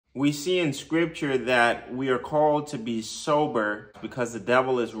We see in scripture that we are called to be sober because the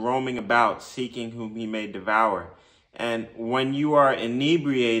devil is roaming about seeking whom he may devour. And when you are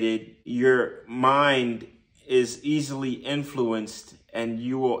inebriated, your mind is easily influenced and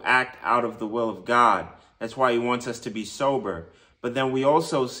you will act out of the will of God. That's why he wants us to be sober. But then we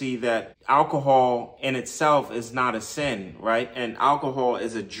also see that alcohol in itself is not a sin, right? And alcohol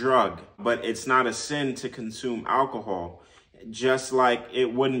is a drug, but it's not a sin to consume alcohol. Just like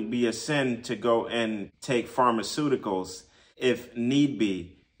it wouldn't be a sin to go and take pharmaceuticals if need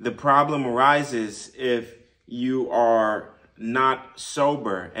be. The problem arises if you are not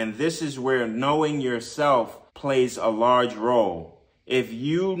sober. And this is where knowing yourself plays a large role. If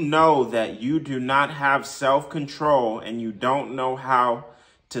you know that you do not have self-control and you don't know how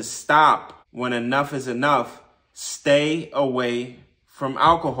to stop when enough is enough, stay away from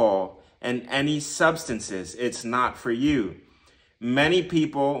alcohol and any substances. It's not for you. Many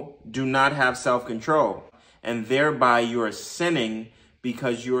people do not have self-control, and thereby you are sinning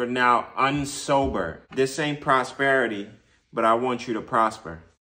because you are now unsober. This ain't prosperity, but I want you to prosper.